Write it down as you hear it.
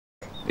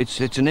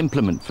It's an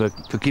implement for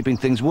keeping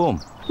things warm.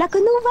 Like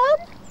an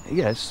oven?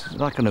 Yes,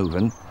 like an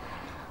oven.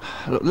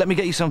 Look, let me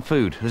get you some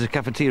food. There's a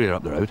cafeteria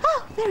up the road.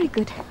 Oh, very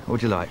good. What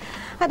would you like?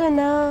 I don't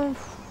know.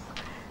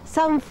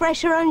 Some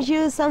fresh orange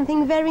juice,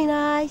 something very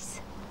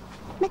nice.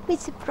 Make me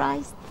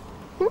surprised.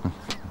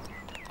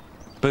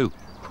 Boo.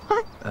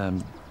 What?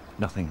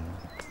 Nothing.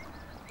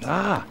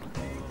 Ah!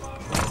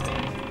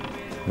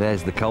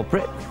 There's the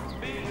culprit.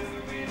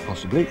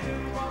 Possibly.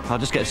 I'll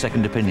just get a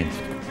second opinion.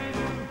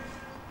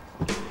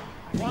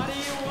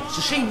 So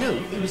she knew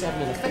he was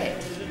having an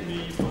affair.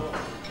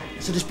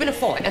 So there's been a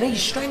fight and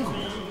he's strangled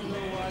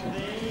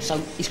her. So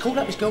he's called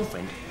up his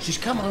girlfriend, she's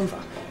come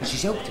over and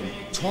she's helped him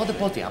tie the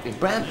body up in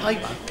brown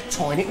paper,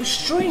 tying it with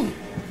string.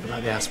 What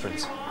about the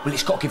aspirins? Well,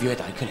 it's got to give you a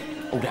headache, isn't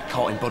it? All that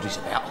carting bodies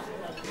about.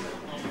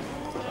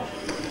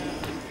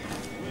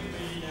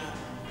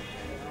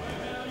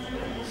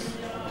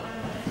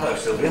 Hello,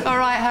 Sylvia. All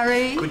right,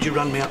 Harry. Could you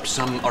run me up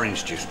some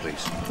orange juice,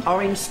 please?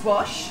 Orange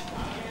squash.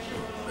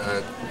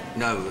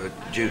 No,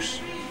 juice.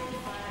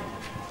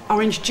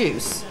 Orange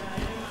juice.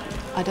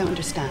 I don't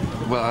understand.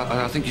 Well,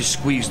 I think you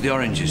squeeze the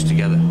oranges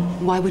together.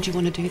 Why would you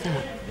want to do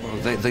that? Well,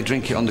 they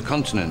drink it on the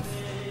continent.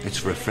 It's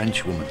for a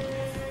French woman.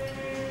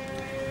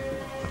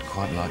 I'd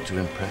quite like to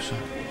impress her.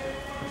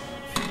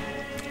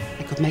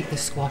 I could make the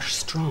squash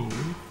strong.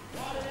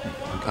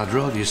 I'd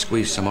rather you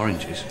squeeze some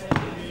oranges.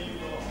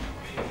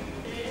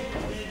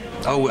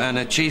 Oh, and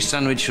a cheese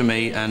sandwich for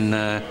me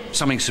and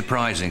something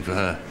surprising for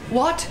her.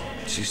 What?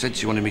 She said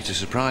she wanted me to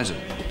surprise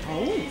her.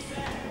 Oh.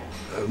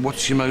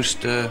 What's your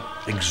most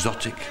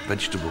exotic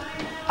vegetable?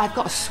 I've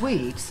got a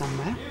Swede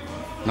somewhere.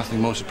 Nothing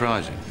more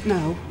surprising?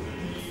 No.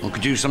 Well,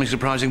 could you do something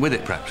surprising with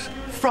it, perhaps?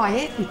 Fry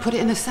it and put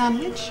it in a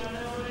sandwich.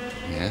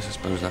 Yes, I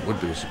suppose that would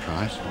be a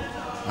surprise.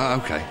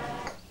 Oh, OK.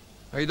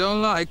 I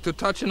don't like to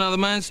touch another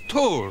man's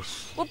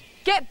tools. Well,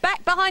 get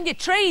back behind your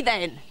tree,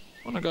 then.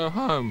 Want to go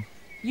home?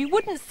 You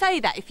wouldn't say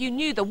that if you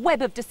knew the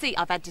web of deceit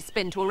I've had to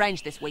spin to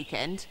arrange this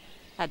weekend.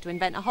 Had to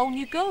invent a whole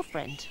new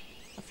girlfriend.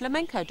 A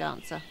flamenco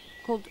dancer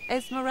called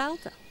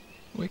Esmeralda.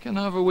 We can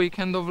have a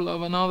weekend of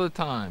love another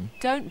time.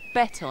 Don't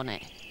bet on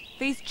it.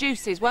 These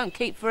juices won't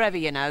keep forever,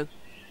 you know.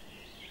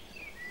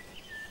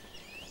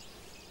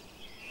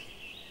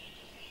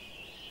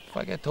 If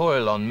I get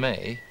oil on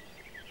me,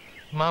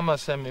 Mama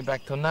sent me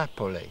back to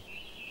Napoli.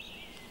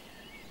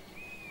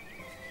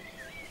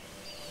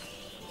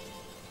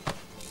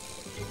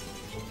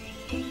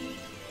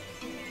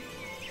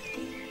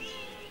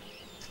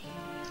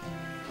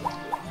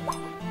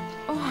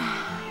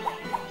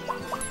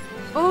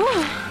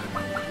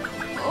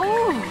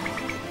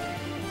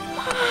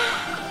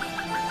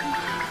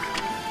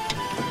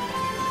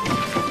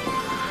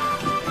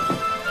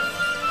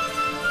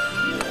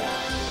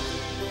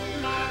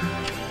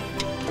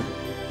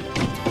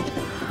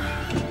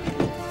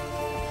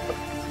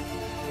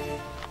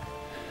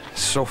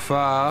 So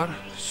far,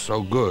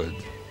 so good.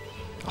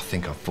 I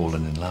think I've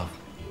fallen in love.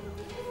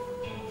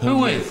 Who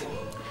with?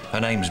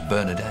 Her name's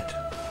Bernadette.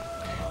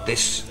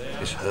 This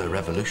is her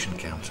revolution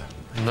counter.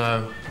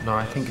 No,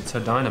 I think it's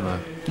her dynamo.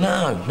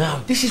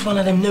 No, this is one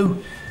of them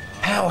new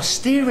power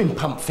steering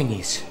pump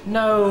thingies.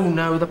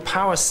 No, the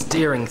power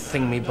steering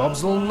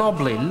thingy-bob's all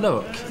knobbly,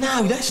 look.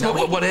 No, that's not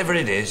it. Whatever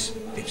it is,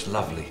 it's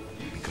lovely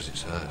because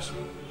it's hers.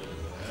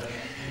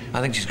 I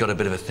think she's got a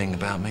bit of a thing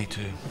about me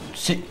too.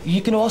 So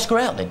you going to ask her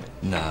out then?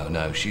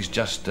 No, she's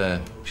just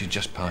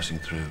passing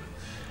through.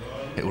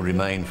 It will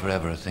remain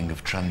forever a thing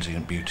of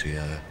transient beauty,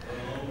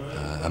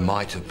 a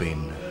might have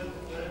been,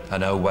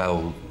 an oh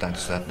well,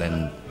 that's that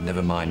then,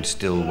 never mind,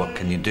 still what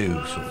can you do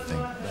sort of thing.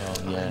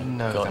 Oh, yeah.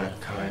 No, that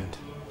kind.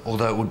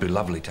 Although it would be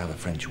lovely to have a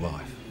French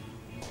wife.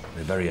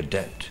 They're very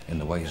adept in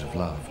the ways of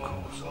love, of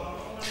course.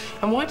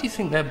 And why do you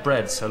think they're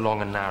bred so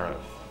long and narrow?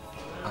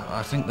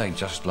 I think they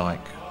just like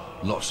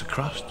lots of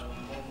crust.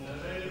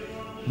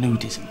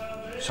 Nudism.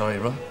 Sorry,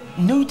 Ron?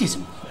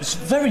 Nudism. It's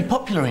very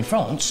popular in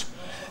France.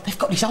 They've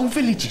got these whole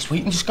villages where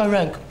you can just go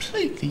around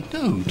completely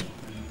nude.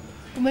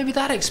 Well, maybe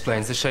that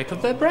explains the shape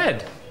of their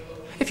bread.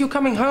 If you're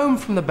coming home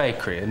from the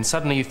bakery and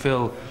suddenly you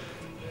feel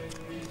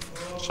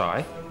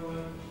shy,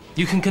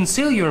 you can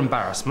conceal your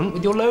embarrassment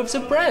with your loaves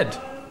of bread.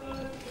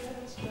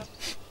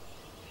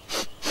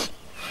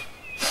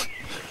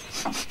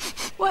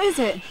 What is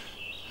it?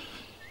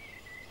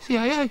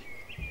 CIA.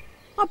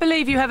 I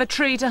believe you have a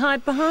tree to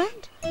hide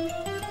behind.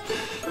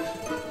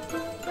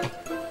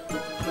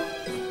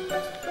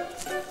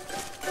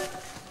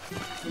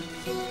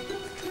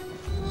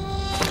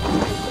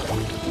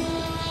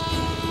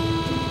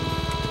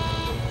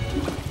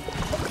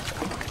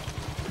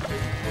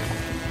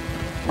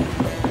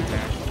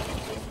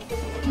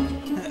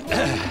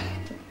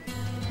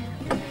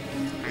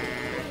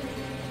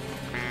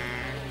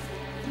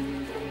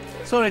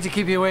 Sorry to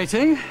keep you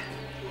waiting.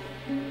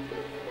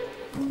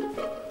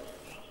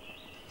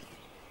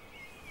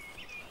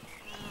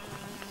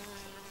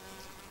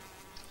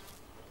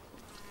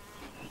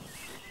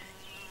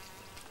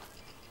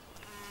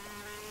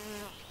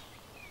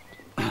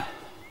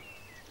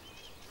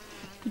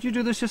 Did you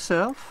do this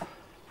yourself?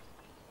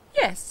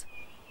 Yes.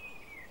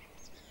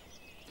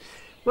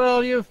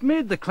 Well, you've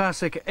made the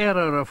classic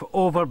error of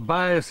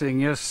over-biasing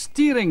your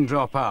steering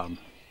drop arm.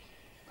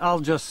 I'll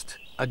just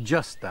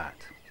adjust that.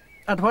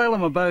 And while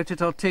I'm about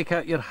it, I'll take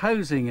out your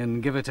housing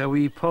and give it a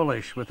wee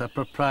polish with a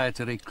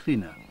proprietary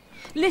cleaner.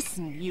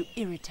 Listen, you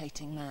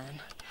irritating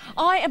man.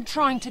 I am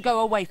trying to go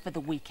away for the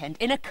weekend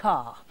in a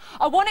car.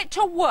 I want it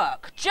to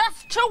work,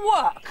 just to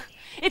work.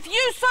 If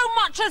you so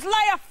much as lay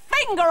a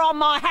finger on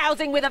my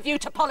housing with a view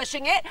to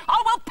polishing it,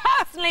 I will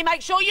personally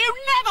make sure you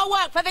never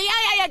work for the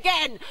AA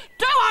again.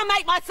 Do I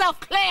make myself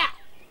clear?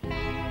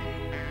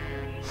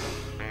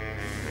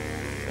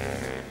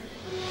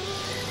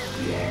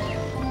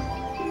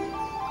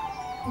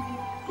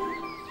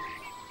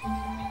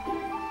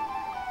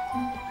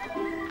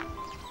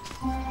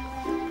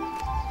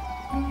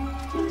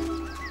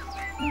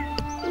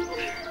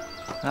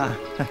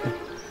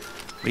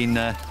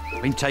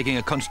 Been taking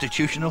a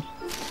constitutional?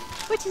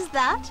 What is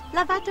that?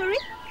 Lavatory?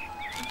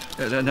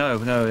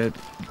 No,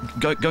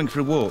 going for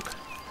a walk.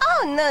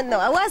 Oh, no,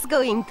 I was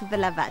going to the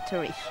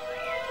lavatory.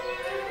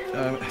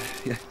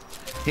 Yeah.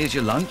 Here's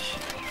your lunch.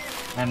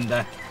 And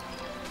I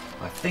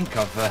think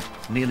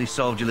I've nearly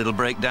solved your little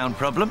breakdown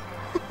problem.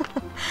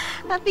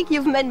 I think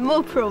you've made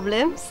more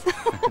problems.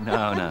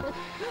 No.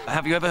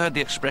 Have you ever heard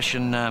the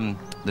expression,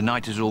 the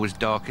night is always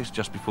darkest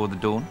just before the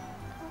dawn?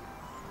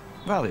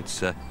 Well, it's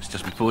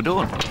just before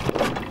dawn.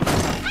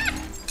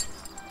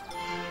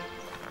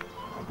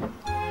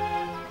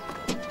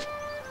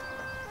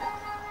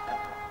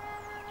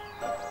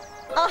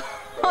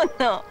 Oh,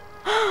 no.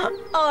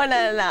 Oh,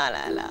 la.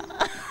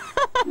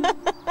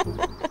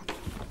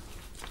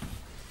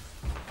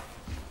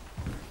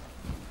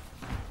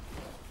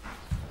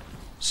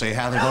 See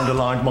how they've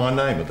underlined my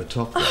name at the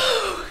top there?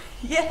 Oh,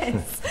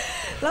 yes.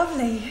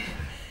 Lovely.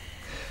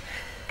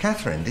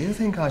 Catherine, do you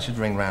think I should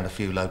ring round a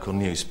few local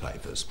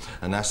newspapers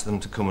and ask them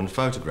to come and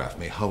photograph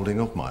me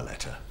holding up my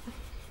letter?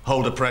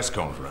 Hold a press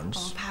conference?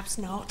 Oh, perhaps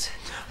not.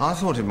 I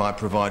thought it might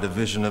provide a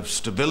vision of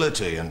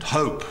stability and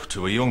hope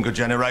to a younger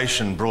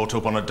generation brought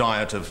up on a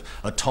diet of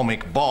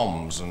atomic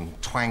bombs and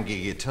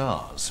twangy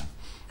guitars.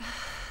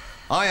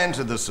 I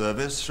entered the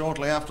service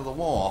shortly after the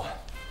war,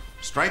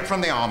 straight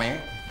from the army.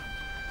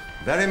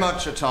 Very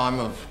much a time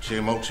of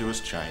tumultuous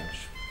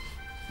change.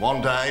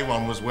 One day,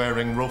 one was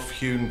wearing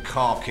rough-hewn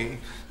khaki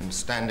and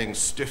standing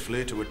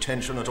stiffly to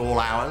attention at all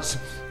hours.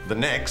 The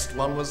next,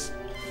 one was...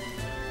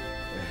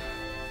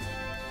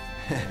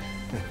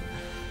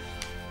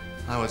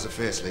 I was a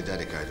fiercely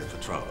dedicated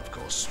patrol, of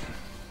course.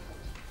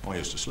 I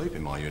used to sleep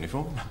in my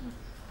uniform.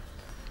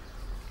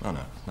 Oh,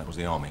 no, that was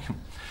the army.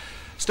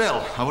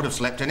 Still, I would have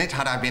slept in it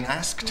had I been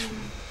asked.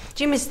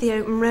 Do you miss the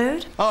open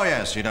road? Oh,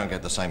 yes, you don't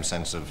get the same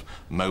sense of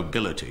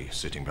mobility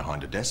sitting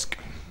behind a desk.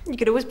 You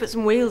could always put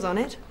some wheels on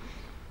it.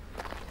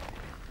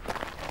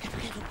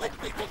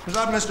 Is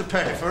that Mr.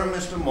 Pettifer and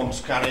Mr.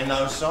 Muntz carrying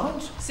those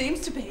signs? Seems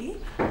to be.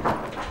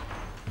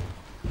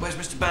 Where's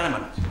Mr.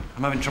 Bannerman?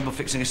 I'm having trouble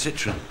fixing a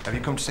Citroen. Have you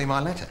come to see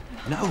my letter?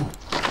 No.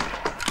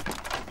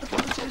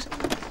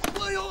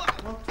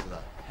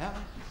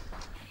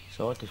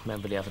 So I just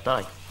remember the other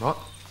day, right?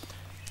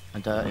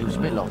 And he was a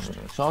bit lost.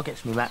 So I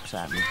gets my maps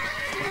out.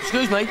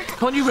 Excuse me,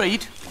 can't you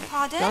read?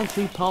 Pardon? Don't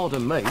you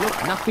pardon me.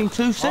 Look, nothing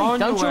to see. On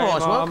Don't your your way,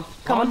 eyes Mum. work?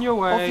 Come on, your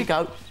way. Off you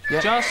go.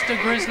 Yeah. Just a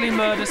grisly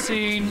murder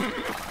scene.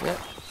 Yeah,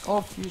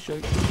 off you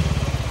shoot.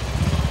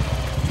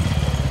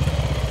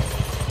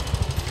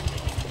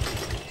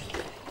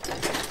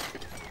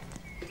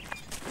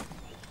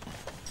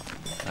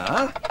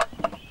 Huh?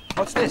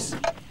 What's this?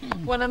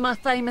 One of my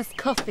famous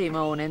coffee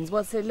mornings.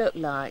 What's it look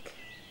like?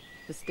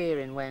 The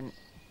steering went.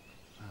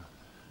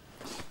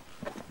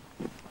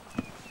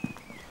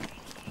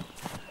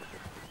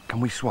 Can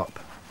we swap?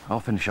 I'll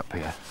finish up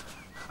here.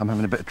 I'm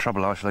having a bit of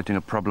trouble isolating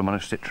a problem on a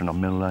Citroen on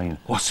Mill Lane.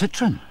 What,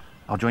 Citroen?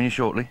 I'll join you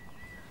shortly.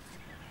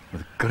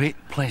 With great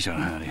pleasure,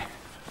 Harry.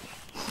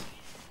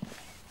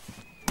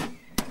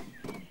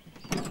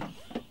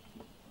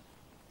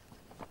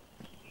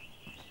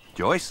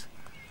 Joyce,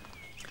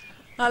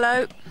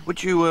 Hello.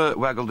 would you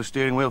waggle the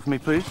steering wheel for me,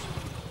 please?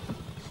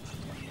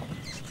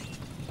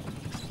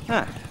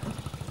 Ah.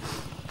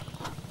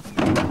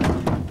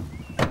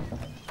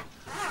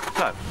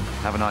 So,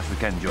 have a nice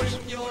weekend, Joyce.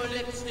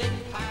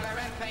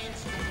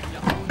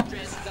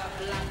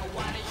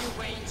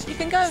 You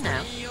can go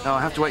now. No,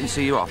 I have to wait and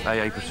see you off.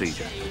 AA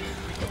procedure.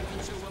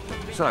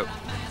 So,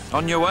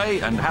 on your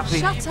way and happy...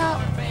 Shut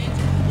up.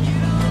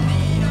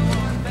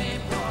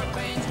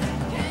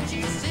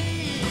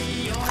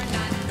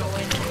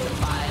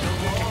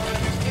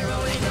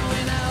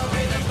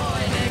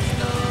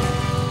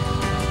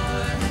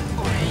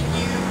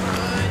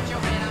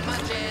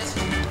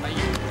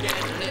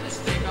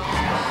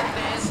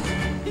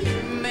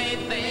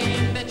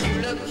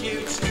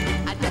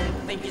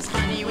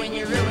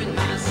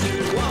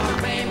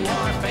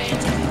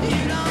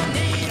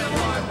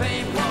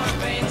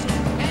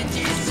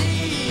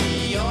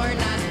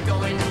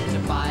 Going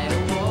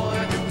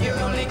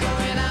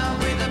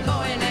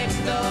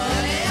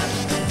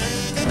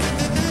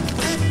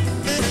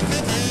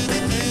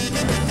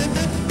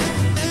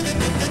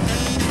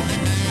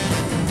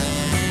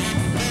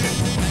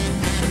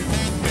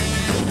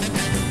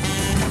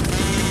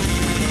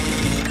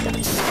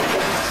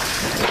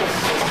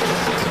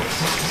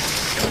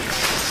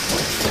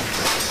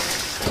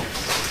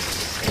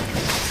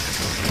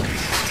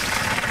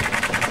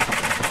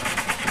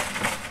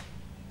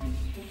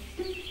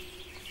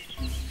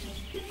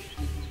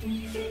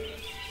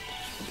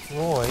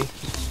Roy.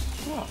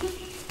 What?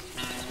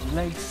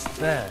 Legs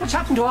there. What's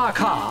happened to our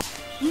car?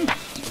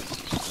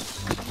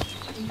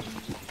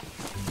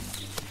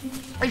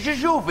 Is this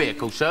your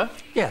vehicle, sir?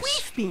 Yes.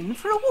 We've been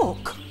for a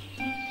walk.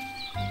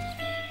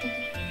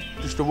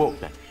 Just a walk,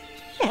 then?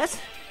 Yes.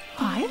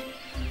 Why?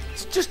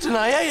 It's just an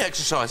AA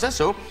exercise, that's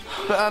all.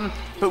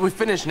 But we're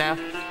finished now.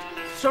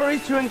 Sorry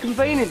to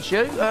inconvenience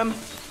you.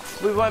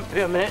 We won't be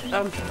a minute.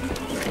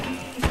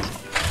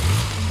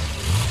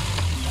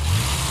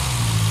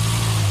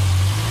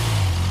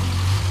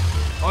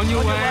 On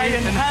your way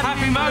and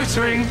happy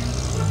motoring.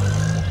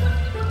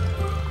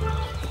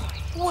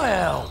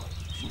 Well,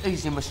 it's an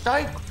easy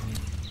mistake.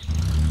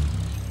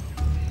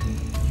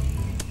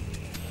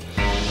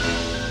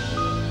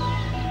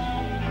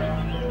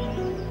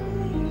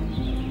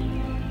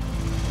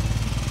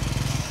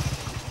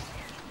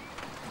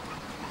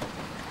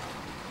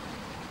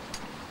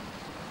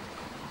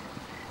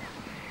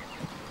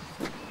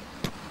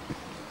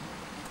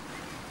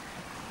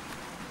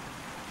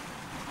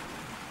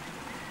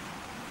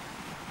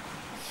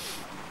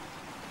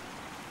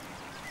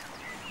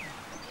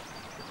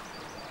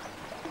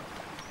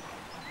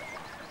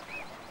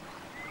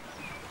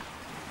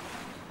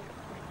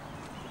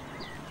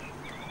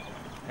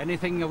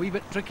 Anything a wee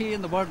bit tricky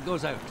and the word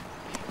goes out.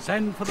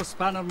 Send for the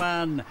spanner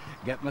man.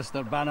 Get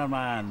Mr.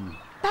 Bannerman.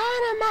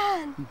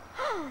 Bannerman!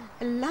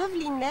 A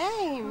lovely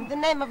name. The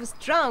name of a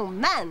strong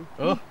man.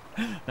 Oh,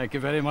 thank you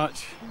very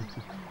much.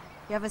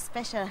 You have a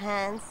special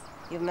hands.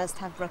 You must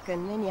have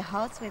broken many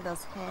hearts with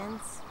those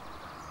hands.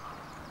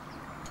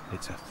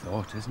 It's a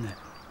thought, isn't it?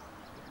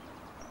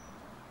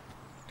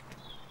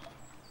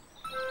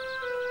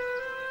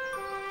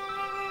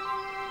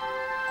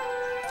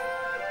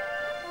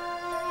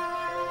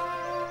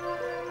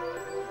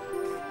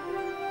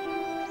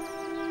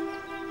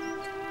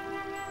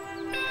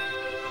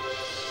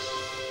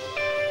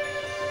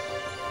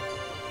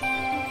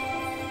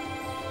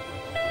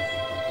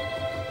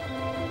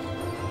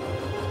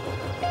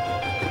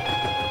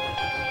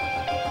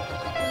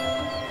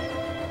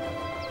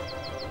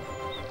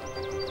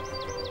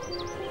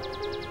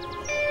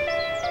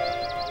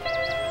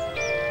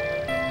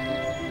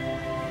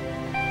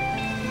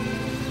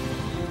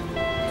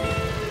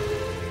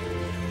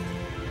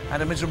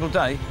 Had a miserable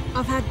day?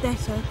 I've had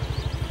better.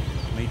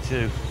 Me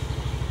too.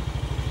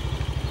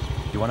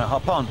 You want to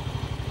hop on?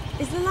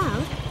 Is it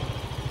allowed?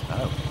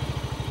 Oh.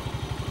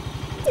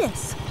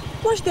 Yes.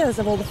 What's theirs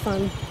of all the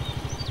fun?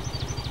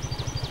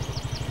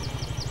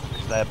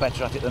 Because they're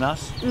better at it than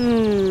us?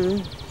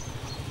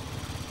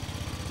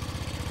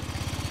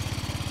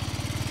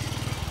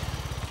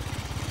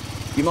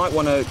 You might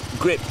want to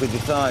grip with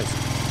your thighs.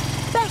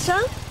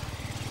 Better?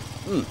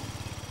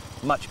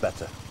 Much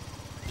better.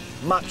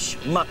 Much,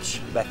 much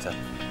better.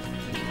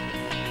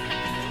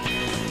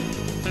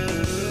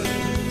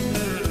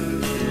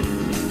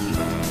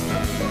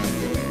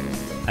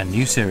 A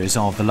new series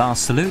of The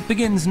Last Salute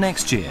begins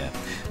next year.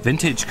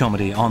 Vintage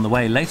comedy on the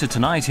way later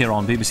tonight here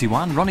on BBC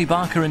One. Ronnie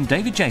Barker and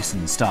David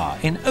Jason star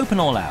in Open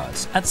All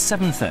Hours at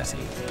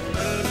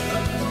 7:30.